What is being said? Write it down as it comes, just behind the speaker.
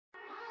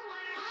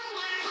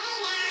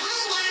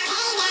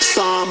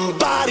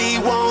Somebody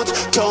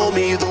once told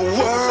me the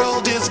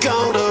world is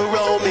gonna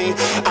roll me.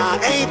 I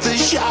ain't the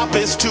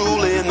sharpest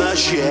tool in the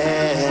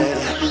shed.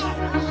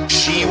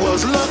 She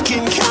was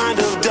looking kind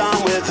of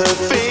dumb with her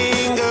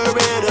finger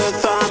and her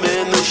thumb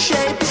in the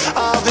shape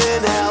of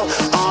an L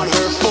on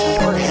her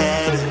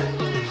forehead.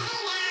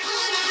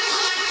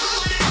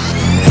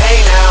 Hey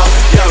now,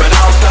 you're an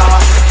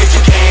all-star. Get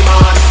your game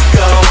on,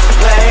 go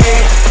play.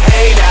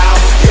 Hey now,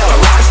 you're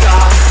a rock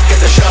star. Get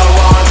the show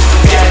on,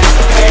 get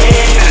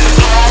paid.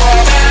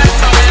 All that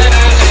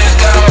matters is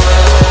gold.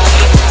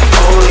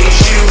 Only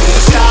shooting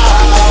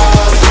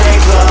stars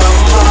break the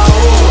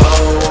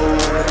mold.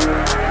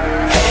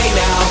 Hey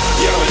now,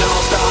 you're an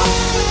all-star.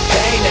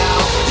 Hey now,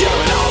 you're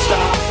an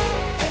all-star.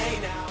 Hey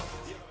now,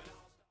 you're an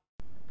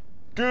all-star.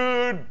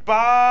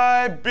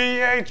 Goodbye,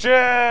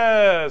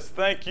 BHS!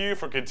 Thank you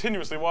for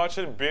continuously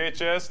watching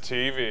BHS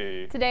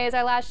TV. Today is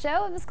our last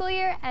show of the school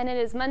year, and it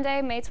is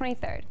Monday, May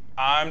 23rd.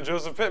 I'm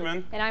Joseph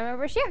Pittman. And I'm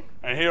Amber Shear.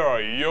 And here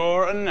are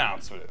your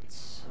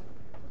announcements.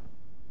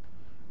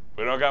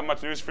 We don't got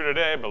much news for you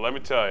today, but let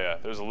me tell you,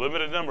 there's a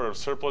limited number of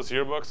surplus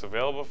yearbooks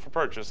available for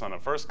purchase on a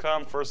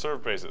first-come,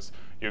 first-served basis.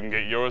 You can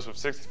get yours for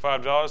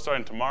 $65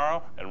 starting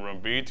tomorrow in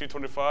room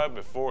B225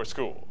 before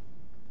school.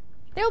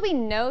 There will be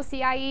no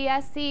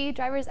CIESC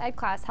driver's ed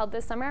class held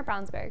this summer at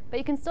Brownsburg, but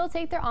you can still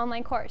take their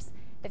online course.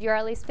 If you are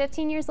at least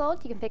 15 years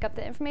old, you can pick up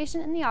the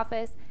information in the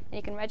office, and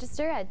you can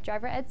register at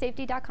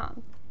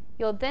driveredsafety.com.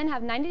 You'll then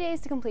have 90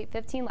 days to complete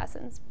 15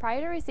 lessons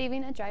prior to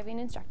receiving a driving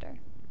instructor.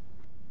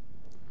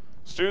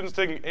 Students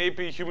taking AP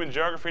Human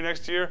Geography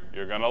next year,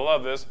 you're going to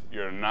love this.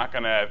 You're not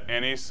going to have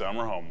any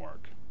summer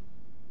homework.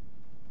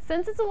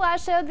 Since it's the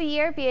last show of the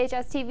year,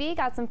 BHS TV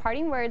got some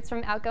parting words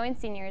from outgoing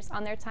seniors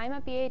on their time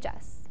at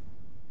BHS.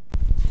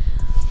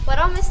 What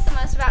I'll miss the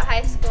most about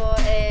high school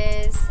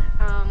is,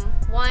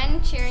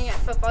 one, cheering at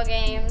football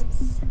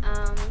games,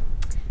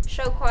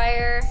 show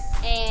choir,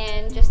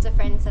 and just the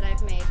friends that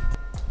I've made.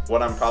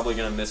 What I'm probably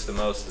going to miss the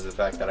most is the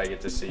fact that I get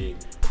to see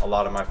a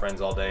lot of my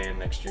friends all day, and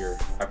next year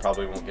I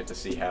probably won't get to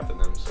see half of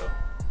them. So.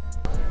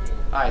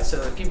 Alright,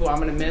 so the people I'm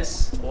going to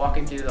miss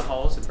walking through the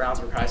halls of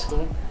Brownsburg High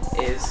School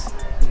is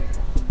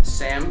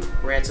Sam,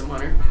 Ransom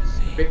Hunter,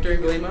 Victor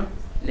Glima,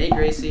 Nate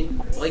Gracie,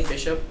 Blake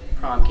Bishop,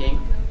 Prom King,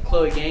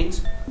 Chloe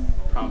Gaines,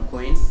 Prom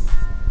Queen,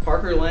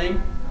 Parker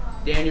Lang,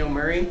 Daniel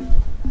Murray,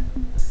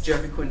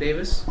 Jeffrey Quinn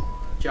Davis,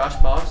 Josh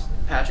Boss,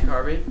 Patrick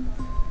Harvey.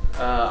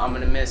 I'm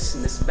going to miss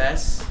Miss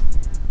Bess,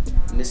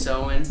 Miss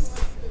Owen,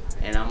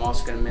 and I'm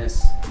also going to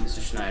miss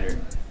Mr. Schneider.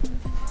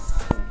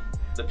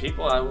 The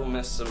people I will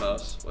miss the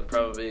most would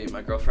probably be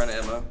my girlfriend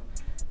Emma,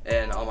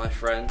 and all my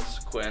friends,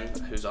 Quinn,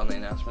 who's on the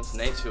announcements,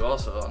 Nate, who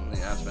also on the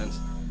announcements,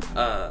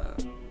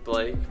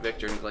 Blake,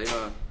 Victor, and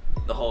Glima,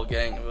 the whole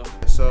gang of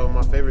them. So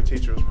my favorite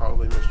teacher was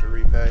probably Mr.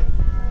 Repay,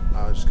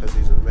 just because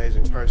he's an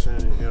amazing person.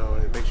 You know,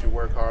 it makes you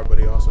work hard, but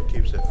he also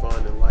keeps it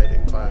fun and light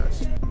in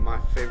class. My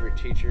favorite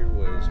teacher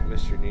was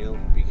Mr. Neal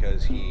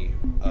because he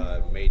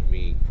made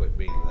me quit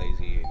being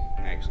lazy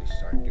and actually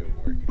start doing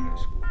work in high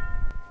school.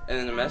 And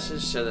then the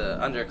message to the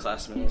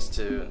underclassmen is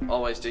to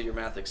always do your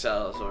math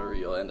excels or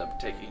you'll end up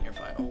taking your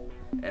final,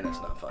 and it's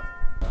not fun.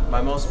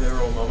 My most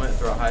memorable moment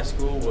throughout high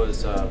school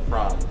was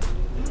prom,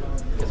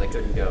 because I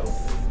couldn't go.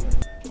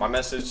 My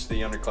message to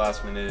the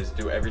underclassmen is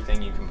do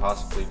everything you can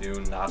possibly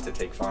do not to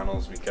take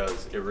finals,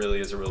 because it really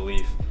is a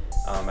relief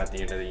at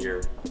the end of the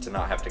year to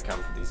not have to come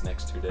for these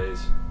next 2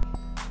 days.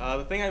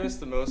 The thing I miss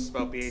the most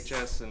about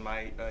BHS and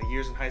my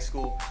years in high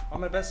school are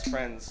my best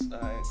friends,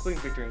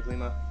 including Victor and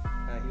Glima.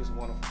 He was a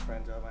wonderful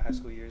friend of my high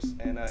school years.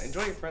 And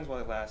enjoy your friends while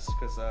it lasts,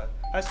 because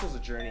high school is a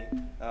journey,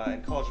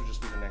 and college will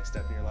just be the next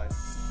step in your life.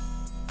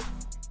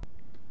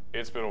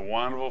 It's been a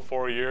wonderful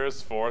 4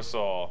 years for us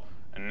all.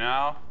 And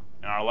now,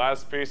 in our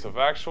last piece of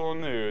actual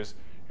news,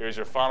 here's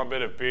your final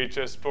bit of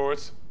BHS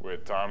Sports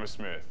with Tommy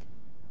Smith.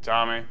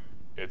 Tommy,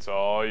 it's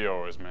all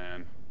yours,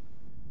 man.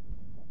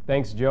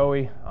 Thanks,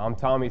 Joey. I'm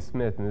Tommy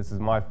Smith, and this is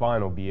my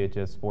final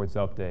BHS Sports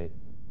Update.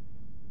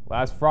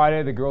 Last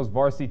Friday, the girls'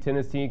 varsity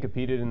tennis team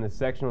competed in the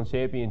sectional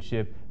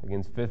championship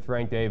against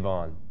 5th-ranked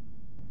Avon.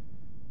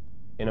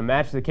 In a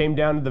match that came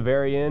down to the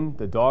very end,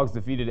 the Dogs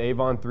defeated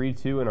Avon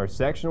 3-2 and are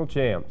sectional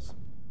champs.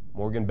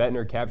 Morgan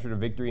Bettner captured a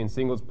victory in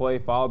singles play,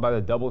 followed by the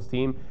doubles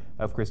team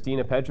of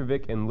Christina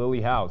Petrovic and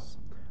Lily House.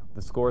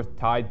 The score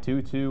tied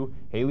 2-2.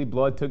 Haley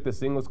Blood took the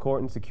singles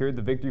court and secured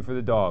the victory for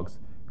the Dogs.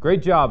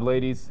 Great job,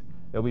 ladies.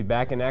 They'll be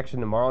back in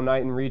action tomorrow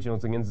night in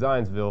regionals against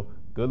Zionsville.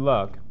 Good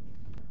luck.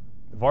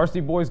 The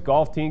varsity boys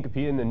golf team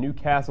competed in the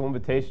Newcastle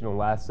Invitational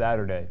last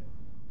Saturday.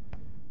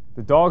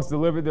 The Dogs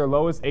delivered their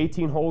lowest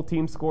 18-hole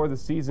team score of the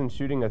season,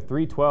 shooting a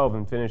 .312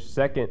 and finished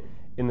second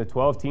in the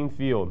 12-team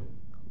field.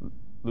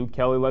 Luke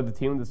Kelly led the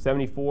team with a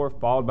 74,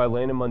 followed by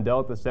Landon Mundell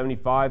at the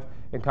 75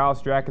 and Kyle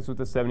Strakis with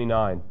the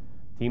 79.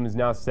 The team is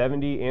now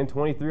 70 and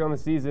 23 on the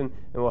season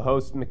and will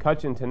host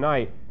McCutcheon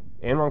tonight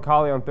and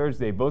Roncalli on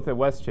Thursday, both at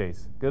West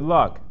Chase. Good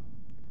luck.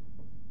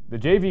 The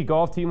JV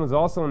golf team was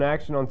also in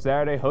action on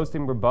Saturday,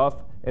 hosting Brebeuf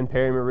and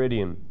Perry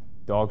Meridian.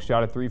 Dogs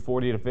shot a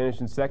 .340 to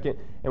finish in second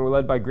and were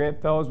led by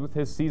Grant Fellows with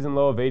his season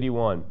low of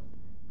 81.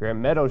 Grant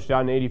Meadows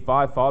shot an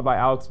 85, followed by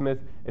Alex Smith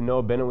and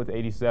Noah Bennett with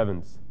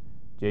 87s.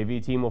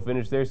 JV team will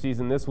finish their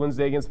season this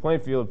Wednesday against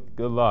Plainfield.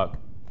 Good luck.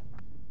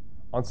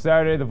 On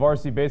Saturday, the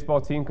varsity baseball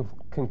team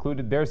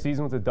concluded their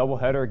season with a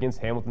doubleheader against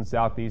Hamilton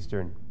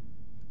Southeastern.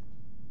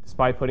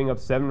 Despite putting up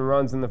 7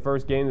 runs in the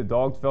first game, the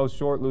Dogs fell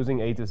short, losing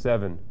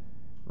 8-7.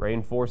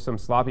 Rain forced some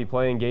sloppy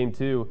play in Game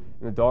 2,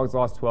 and the Dogs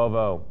lost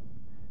 12-0.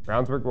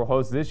 Brownsburg will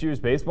host this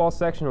year's baseball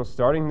sectional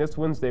starting this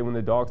Wednesday when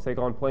the Dogs take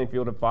on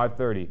Plainfield at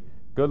 5:30.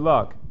 Good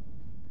luck.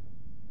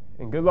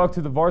 And good luck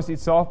to the varsity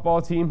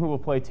softball team who will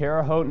play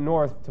Terre Haute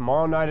North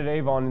tomorrow night at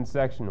Avon in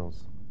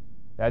sectionals.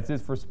 That's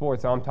it for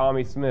sports. I'm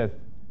Tommy Smith.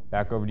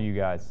 Back over to you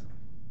guys.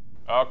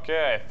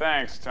 Okay,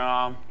 thanks,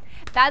 Tom.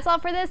 That's all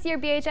for this year,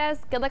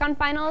 BHS. Good luck on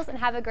finals and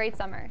have a great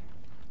summer.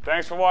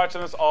 Thanks for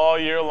watching us all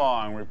year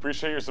long. We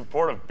appreciate your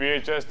support of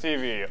BHS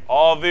TV.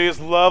 All these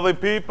lovely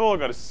people are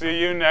going to see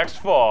you next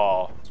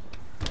fall.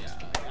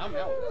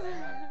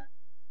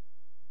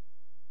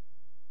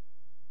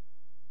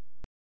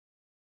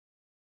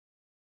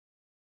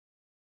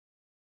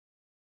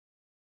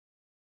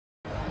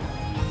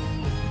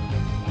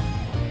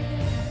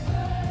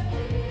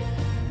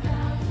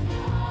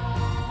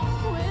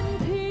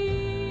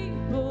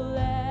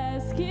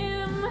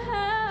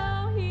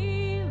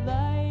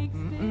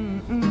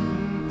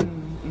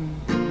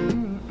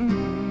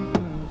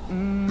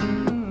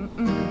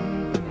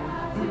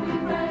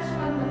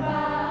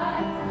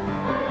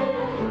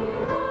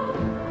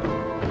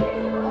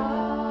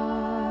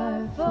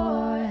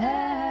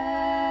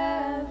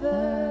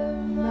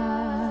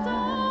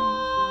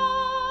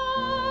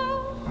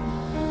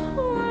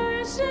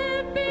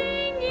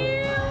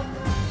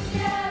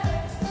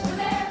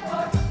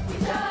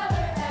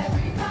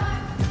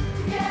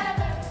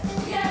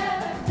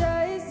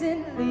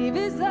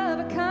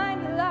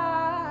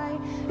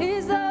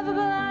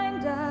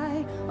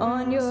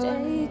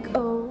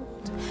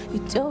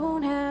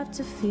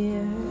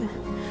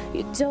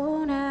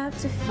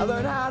 I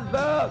learned how to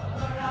love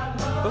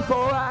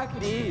before I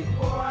could eat.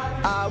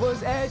 I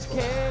was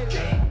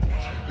educated.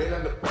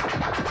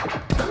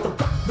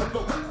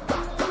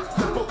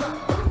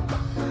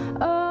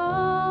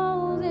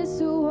 All this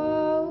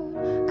world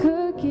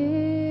could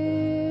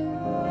give.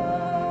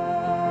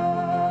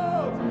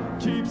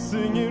 Keep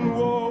singing,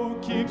 whoa,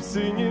 keep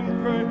singing,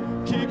 pray,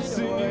 keep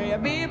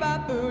singing. Be my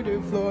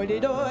voodoo, Floyd,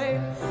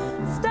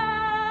 stop.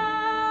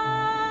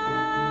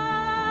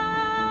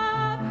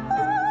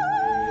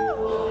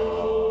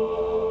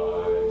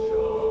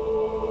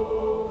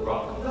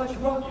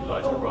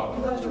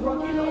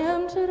 I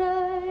am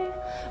today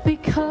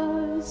because